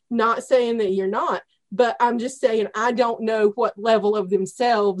them. Not saying that you're not, but I'm just saying I don't know what level of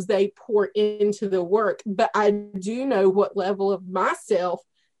themselves they pour into the work, but I do know what level of myself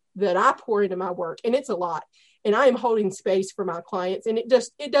that I pour into my work. And it's a lot. And I am holding space for my clients. And it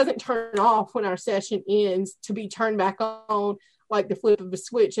doesn't turn off when our session ends to be turned back on like the flip of a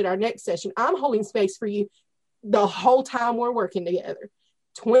switch at our next session. I'm holding space for you the whole time we're working together.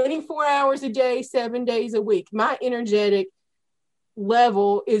 24 hours a day, 7 days a week. My energetic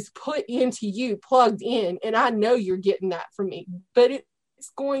level is put into you, plugged in, and I know you're getting that from me. But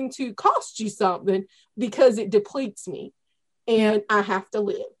it's going to cost you something because it depletes me and I have to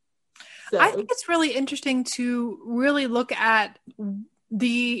live. So I think it's really interesting to really look at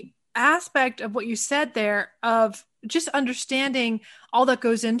the aspect of what you said there of just understanding all that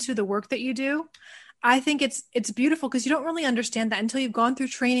goes into the work that you do. I think it's beautiful because you don't really understand that until you've gone through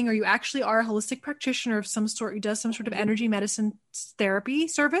training or you actually are a holistic practitioner of some sort who does some sort of energy medicine therapy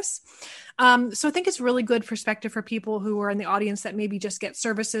service. So I think it's really good perspective for people who are in the audience that maybe just get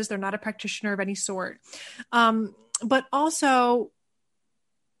services. They're not a practitioner of any sort. But also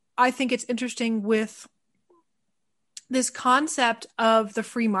I think it's interesting with this concept of the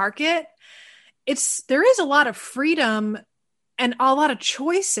free market. There is a lot of freedom and a lot of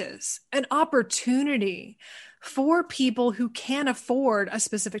choices and opportunity for people who can afford a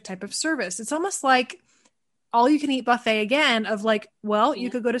specific type of service. It's almost like all you can eat buffet again of like, well, you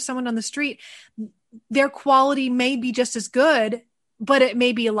could go to someone on the street. Their quality may be just as good, but it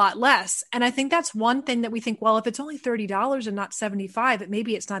may be a lot less. And I think that's one thing that we think, well, if it's only $30 and not $75,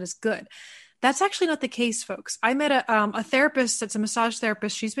 maybe it's not as good. That's actually not the case, folks. I met a therapist that's a massage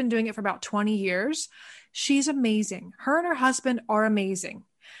therapist. She's been doing it for about 20 years. She's amazing. Her and her husband are amazing.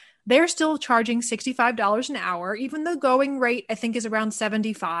 They're still charging $65 an hour, even though going rate, I think, is around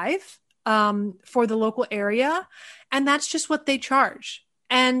 $75 for the local area. And that's just what they charge.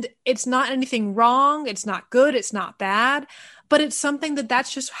 And it's not anything wrong. It's not good. It's not bad. But it's something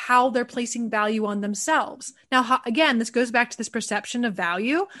that's just how they're placing value on themselves. Now, again, this goes back to this perception of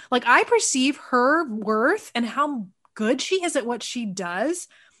value. Like, I perceive her worth and how good she is at what she does,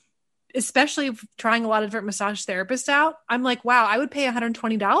 especially trying a lot of different massage therapists out. I'm like, wow, I would pay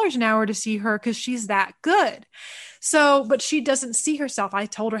 $120 an hour to see her because she's that good. So, but she doesn't see herself. I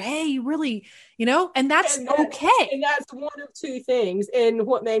told her, hey, you really, and that's okay. And that's one of two things. And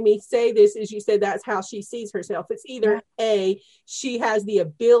what made me say this is you said that's how she sees herself. It's either she has the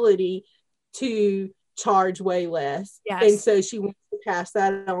ability to charge way less. Yes. And so she wants to pass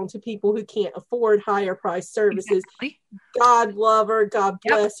that on to people who can't afford higher price services. Exactly. God love her. God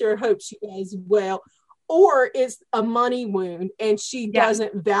bless her. Hope she does well. Or it's a money wound and she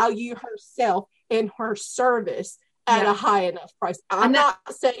doesn't value herself and her service at a high enough price. I'm not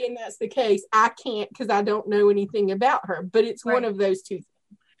saying that's the case. I can't because I don't know anything about her, but it's one of those two things.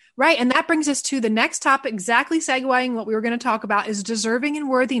 Right. And that brings us to the next topic, exactly segueing what we were going to talk about is deserving and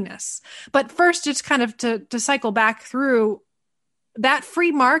worthiness. But first, just kind of to cycle back through that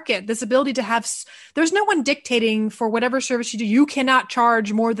free market, this ability to have, there's no one dictating for whatever service you do. You cannot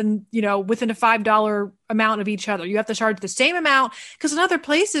charge more than, within a $5 amount of each other. You have to charge the same amount because in other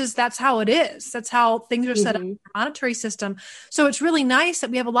places, that's how it is. That's how things are set up in the monetary system. So it's really nice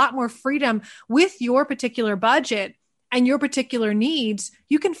that we have a lot more freedom with your particular budget and your particular needs.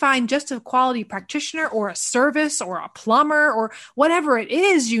 You can find just a quality practitioner or a service or a plumber or whatever it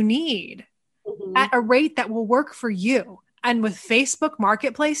is you need at a rate that will work for you. And with Facebook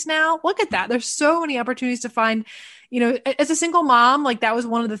Marketplace now, look at that. There's so many opportunities to find, as a single mom, like that was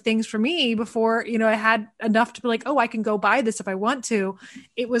one of the things for me before, I had enough to be like, oh, I can go buy this if I want to.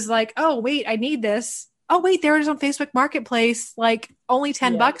 It was like, oh, wait, I need this. Oh, wait, there it is on Facebook Marketplace, like only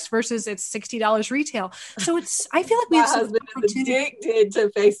 $10 versus it's $60 retail. So I feel like we have my husband is addicted to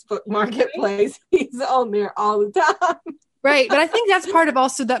Facebook Marketplace. He's on there all the time. Right. But I think that's part of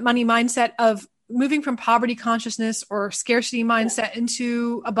also that money mindset of moving from poverty consciousness or scarcity mindset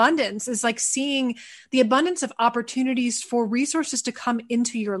into abundance is like seeing the abundance of opportunities for resources to come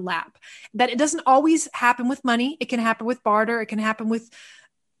into your lap. That it doesn't always happen with money. It can happen with barter. It can happen with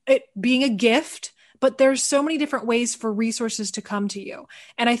it being a gift, but there's so many different ways for resources to come to you.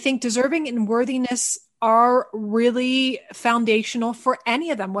 And I think deserving and worthiness are really foundational for any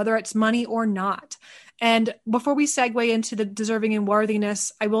of them, whether it's money or not. And before we segue into the deserving and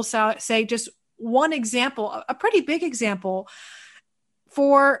worthiness, I will say just one example, a pretty big example.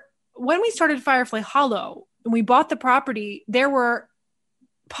 For when we started Firefly Hollow and we bought the property, there were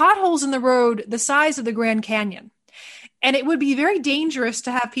potholes in the road the size of the Grand Canyon. And it would be very dangerous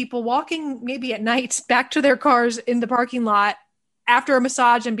to have people walking maybe at night back to their cars in the parking lot after a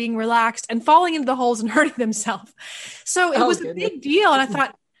massage and being relaxed and falling into the holes and hurting themselves. So it was a big deal. And I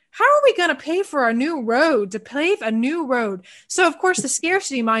thought, how are we going to pay for a new road, to pave a new road? So, of course, the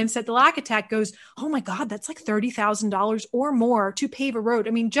scarcity mindset, the lack attack goes, oh, my God, that's like $30,000 or more to pave a road.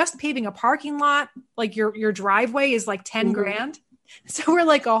 I mean, just paving a parking lot, like your driveway is like 10 grand. So we're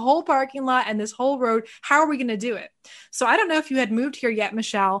like a whole parking lot and this whole road. How are we going to do it? So I don't know if you had moved here yet,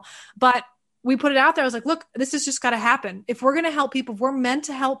 Michelle, but we put it out there. I was like, look, this has just got to happen. If we're going to help people, if we're meant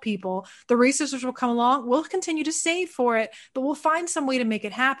to help people, the resources will come along. We'll continue to save for it, but we'll find some way to make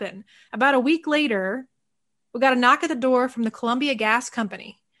it happen. About a week later, we got a knock at the door from the Columbia Gas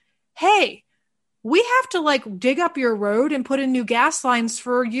Company. Hey, we have to like dig up your road and put in new gas lines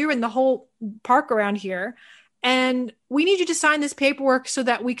for you and the whole park around here. And we need you to sign this paperwork so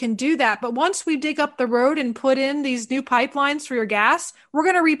that we can do that. But once we dig up the road and put in these new pipelines for your gas, we're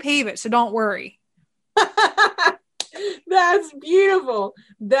going to repave it. So don't worry. That's beautiful.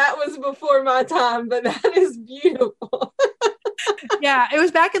 That was before my time, but that is beautiful. Yeah, it was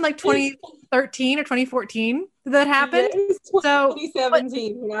back in like 2013 or 2014 that happened. Yeah, it was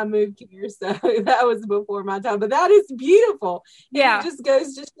 2017 when I moved here, so that was before my time. But that is beautiful. Yeah, and it just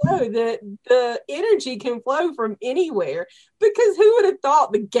goes to show that the energy can flow from anywhere. Because who would have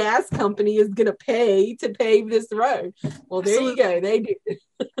thought the gas company is going to pay to pave this road? Well, there you go. They do.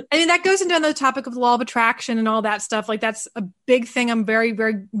 I mean, that goes into another topic of the law of attraction and all that stuff. Like, that's a big thing. I'm very,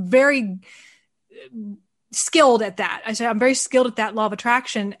 very, very skilled at that. I say I'm very skilled at that law of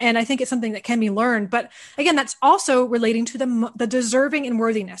attraction. And I think it's something that can be learned. But again, that's also relating to the deserving and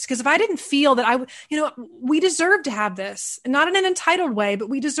worthiness. Because if I didn't feel that we deserve to have this, and not in an entitled way, but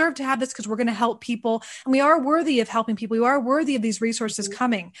we deserve to have this because we're going to help people. And we are worthy of helping people. We are worthy of these resources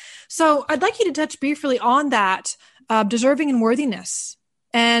coming. So I'd like you to touch briefly on that, deserving and worthiness,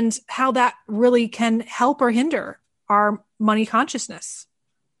 and how that really can help or hinder our money consciousness.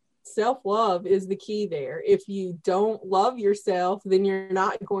 Self-love is the key there. If you don't love yourself, then you're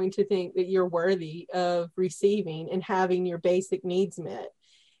not going to think that you're worthy of receiving and having your basic needs met.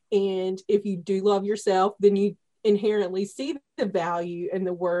 And if you do love yourself, then you inherently see the value and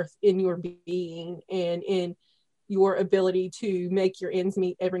the worth in your being and in your ability to make your ends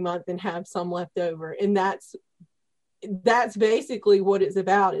meet every month and have some left over. And that's basically what it's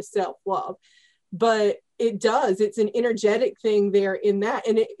about, is self-love. But it's an energetic thing there in that.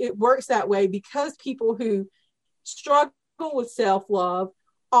 And it works that way because people who struggle with self-love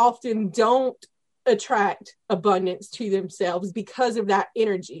often don't attract abundance to themselves because of that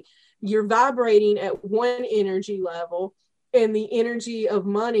energy. You're vibrating at one energy level, and the energy of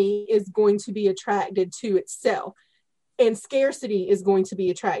money is going to be attracted to itself. And scarcity is going to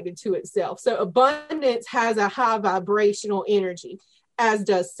be attracted to itself. So abundance has a high vibrational energy, as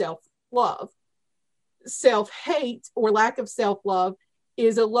does self-love. Self-hate or lack of self-love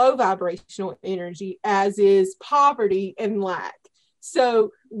is a low vibrational energy, as is poverty and lack.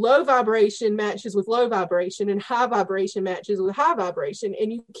 So low vibration matches with low vibration, and high vibration matches with high vibration.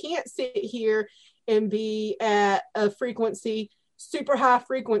 And you can't sit here and be at a frequency, super high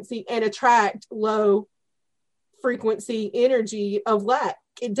frequency, and attract low frequency energy of lack.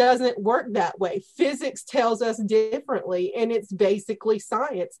 It doesn't work that way. Physics tells us differently, and it's basically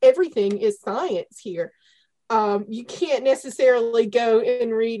science. Everything is science here. You can't necessarily go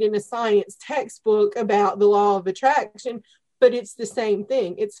and read in a science textbook about the law of attraction, but it's the same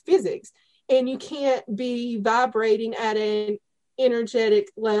thing. It's physics. And you can't be vibrating at an energetic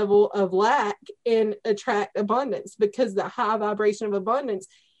level of lack and attract abundance, because the high vibration of abundance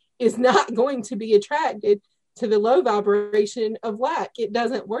is not going to be attracted to the low vibration of lack. It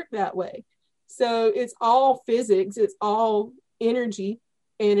doesn't work that way. So it's all physics, it's all energy,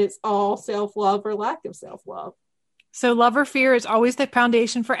 and it's all self-love or lack of self-love. So love or fear is always the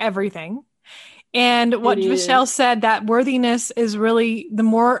foundation for everything. And what Michelle said, that worthiness is really the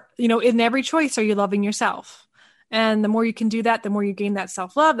more, in every choice, are you loving yourself? And the more you can do that, the more you gain that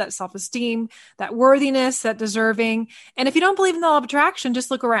self-love, that self-esteem, that worthiness, that deserving. And if you don't believe in the law of attraction, just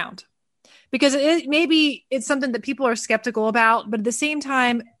look around. Because maybe it's something that people are skeptical about, but at the same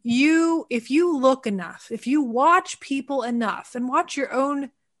time, if you look enough, if you watch people enough and watch your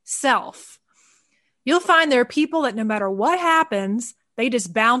own self, you'll find there are people that no matter what happens, they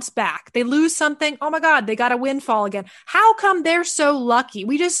just bounce back. They lose something. Oh my God, they got a windfall again. How come they're so lucky?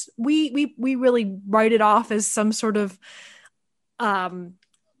 We really write it off as some sort of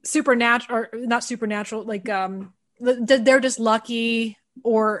supernatural, or not supernatural, like they're just lucky,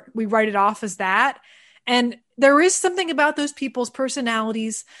 or we write it off as that. And there is something about those people's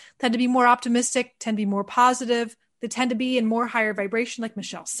personalities tend to be more optimistic, tend to be more positive. They tend to be in more higher vibration, like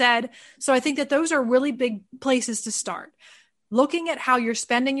Michelle said. So I think that those are really big places to start. Looking at how you're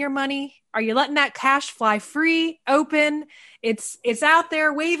spending your money. Are you letting that cash fly free, open? It's out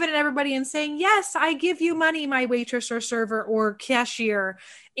there waving at everybody and saying, yes, I give you money, my waitress or server or cashier.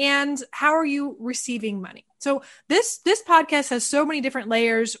 And how are you receiving money? So this podcast has so many different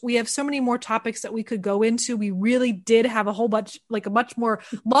layers. We have so many more topics that we could go into. We really did have a whole bunch, like a much more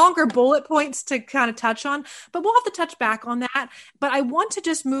longer bullet points to kind of touch on, but we'll have to touch back on that. But I want to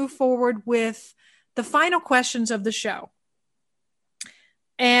just move forward with the final questions of the show.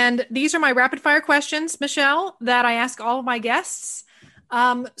 And these are my rapid fire questions, Michelle, that I ask all of my guests.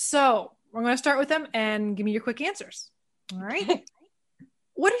 So we're going to start with them and give me your quick answers. All right.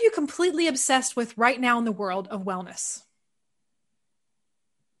 What are you completely obsessed with right now in the world of wellness?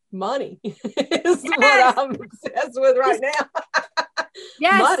 Money is what I'm obsessed with right now.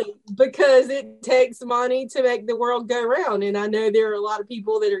 Yes. Money, because it takes money to make the world go round. And I know there are a lot of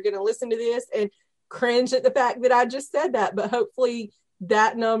people that are going to listen to this and cringe at the fact that I just said that, but hopefully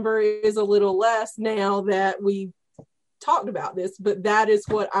that number is a little less now that we talked about this. But that is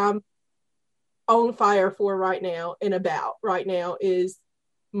what I'm on fire for right now and about right now is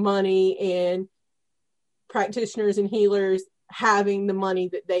money and practitioners and healers having the money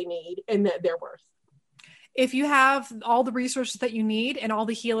that they need and that they're worth. If you have all the resources that you need and all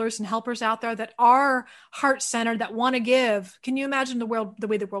the healers and helpers out there that are heart-centered, that want to give, can you imagine the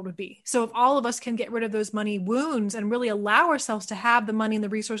way the world would be? So if all of us can get rid of those money wounds and really allow ourselves to have the money and the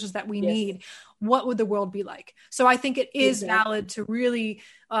resources that we need, what would the world be like? So I think it is valid to really,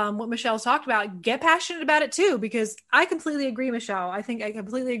 what Michelle's talked about, get passionate about it too, because I completely agree, Michelle. I think I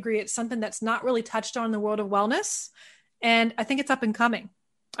completely agree. It's something that's not really touched on in the world of wellness. And I think it's up and coming.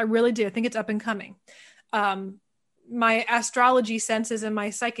 I really do. I think it's up and coming. My astrology senses and my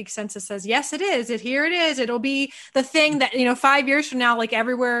psychic senses says, yes, it is. Here it is. It'll be the thing that, 5 years from now, like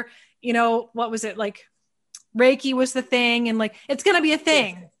everywhere, what was it? Like Reiki was the thing. And like, it's going to be a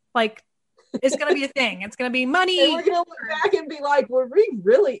thing. Like, it's going to be a thing. It's going to be money. And we're going to look back and be like, were we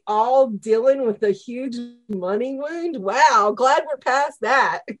really all dealing with a huge money wound? Wow. Glad we're past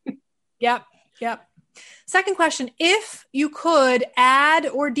that. Yep. Second question, if you could add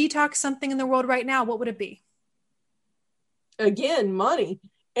or detox something in the world right now, what would it be? Again, money.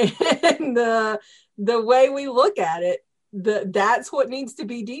 And the way we look at it, that's what needs to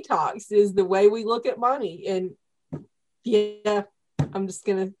be detoxed, is the way we look at money. And yeah, I'm just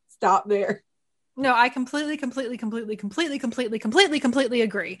going to stop there. No, I completely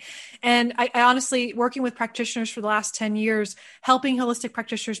agree. And I honestly, working with practitioners for the last 10 years, helping holistic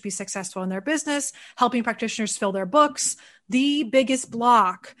practitioners be successful in their business, helping practitioners fill their books, the biggest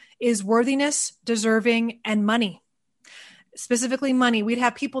block is worthiness, deserving, and money. Specifically money. We'd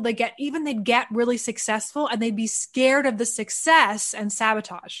have people they'd get really successful and they'd be scared of the success and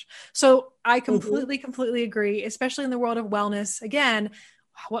sabotage. So I completely agree, especially in the world of wellness. Again,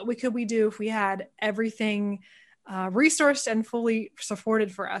 what could we do if we had everything resourced and fully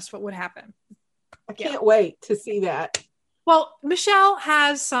supported for us? What would happen? I can't wait to see that. Well, Michelle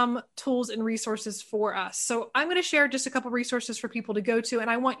has some tools and resources for us. So I'm going to share just a couple resources for people to go to. And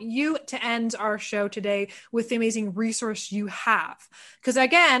I want you to end our show today with the amazing resource you have. Because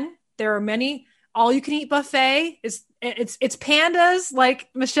again, there are many. All you can eat buffet it's pandas, like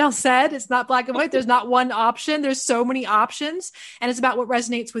Michelle said. It's not black and white. There's not one option. There's so many options, and it's about what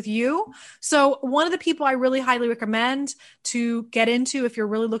resonates with you. So one of the people I really highly recommend to get into, if you're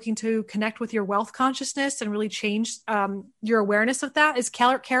really looking to connect with your wealth consciousness and really change your awareness of that, is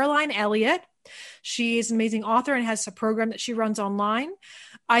Caroline Elliott. She is an amazing author and has a program that she runs online.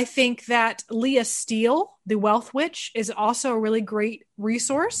 I think that Leah Steele, the Wealth Witch, is also a really great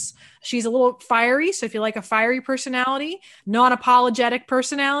resource. She's a little fiery. So if you like a fiery personality, non-apologetic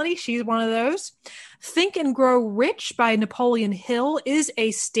personality, she's one of those. Think and Grow Rich by Napoleon Hill is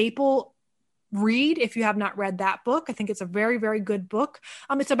a staple read if you have not read that book. I think it's a very, very good book.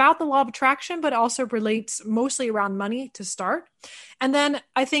 It's about the law of attraction, but also relates mostly around money to start. And then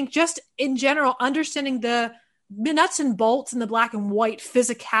I think just in general, understanding the nuts and bolts and the black and white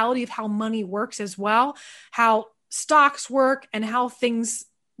physicality of how money works as well, how stocks work and how things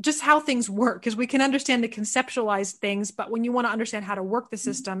work, because we can understand the conceptualized things, but when you want to understand how to work the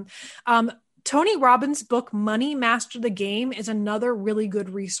system, Tony Robbins' book, Money Master the Game, is another really good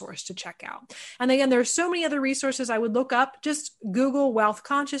resource to check out. And again, there's so many other resources I would look up. Just Google wealth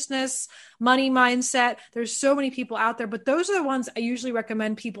consciousness, money mindset. There's so many people out there, but those are the ones I usually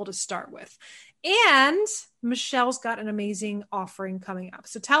recommend people to start with. And Michelle's got an amazing offering coming up.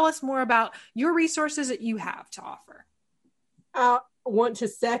 So tell us more about your resources that you have to offer. I want to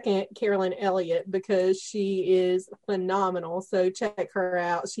second Caroline Elliott because she is phenomenal. So check her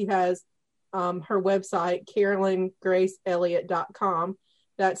out. She has her website, CarolynGraceElliott.com.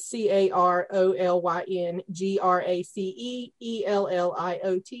 That's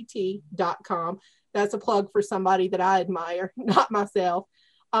CarolynGraceElliott.com. That's a plug for somebody that I admire, not myself.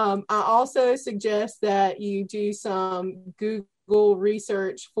 I also suggest that you do some Google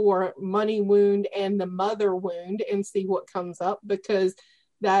research for money wound and the mother wound and see what comes up, because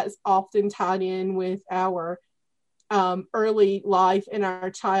that's often tied in with our early life and our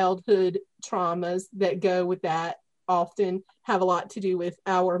childhood traumas that go with that, often have a lot to do with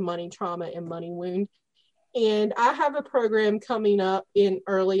our money trauma and money wound. And I have a program coming up in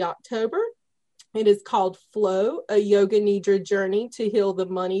early October. It is called Flow, a Yoga Nidra journey to heal the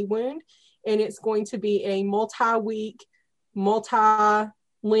money wound. And it's going to be a multi-week,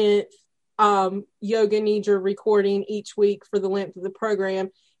 multi-length Yoga Nidra recording each week for the length of the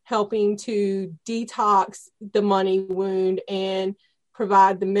program, helping to detox the money wound and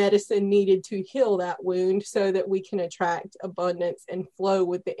provide the medicine needed to heal that wound so that we can attract abundance and flow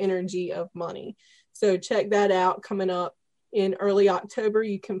with the energy of money. So check that out, coming up in early October.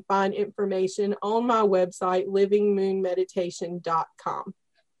 You can find information on my website, livingmoonmeditation.com.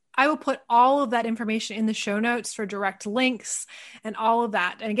 I will put all of that information in the show notes for direct links and all of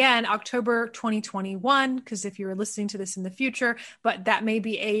that. And again, October 2021, because if you're listening to this in the future, but that may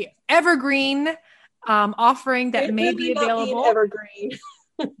be a evergreen offering that may be available. Evergreen.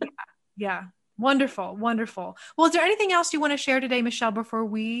 Yeah. Wonderful. Wonderful. Well, is there anything else you want to share today, Michelle, before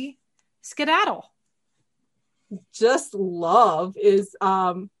we skedaddle? Just love is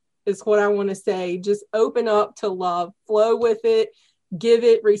what I want to say. Just open up to love, flow with it. Give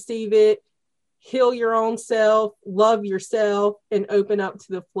it, receive it, heal your own self, love yourself, and open up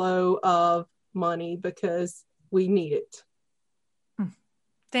to the flow of money because we need it.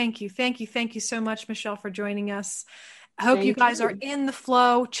 Thank you. Thank you. Thank you so much, Michelle, for joining us. I hope you guys are in the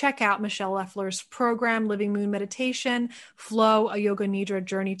flow. Check out Michelle Loeffler's program, Living Moon Meditation, Flow, a Yoga Nidra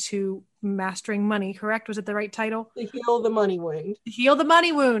Journey to Mastering Money, correct? Was it the right title? To heal the money wound. Heal the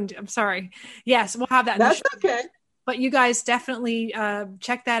money wound. I'm sorry. Yes, we'll have that. That's okay. But you guys definitely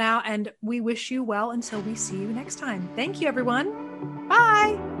check that out, and we wish you well until we see you next time. Thank you, everyone.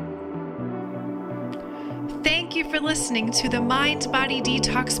 Bye. Thank you for listening to the Mind Body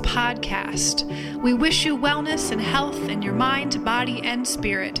Detox podcast. We wish you wellness and health in your mind, body, and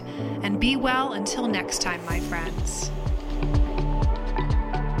spirit. And be well until next time, my friends.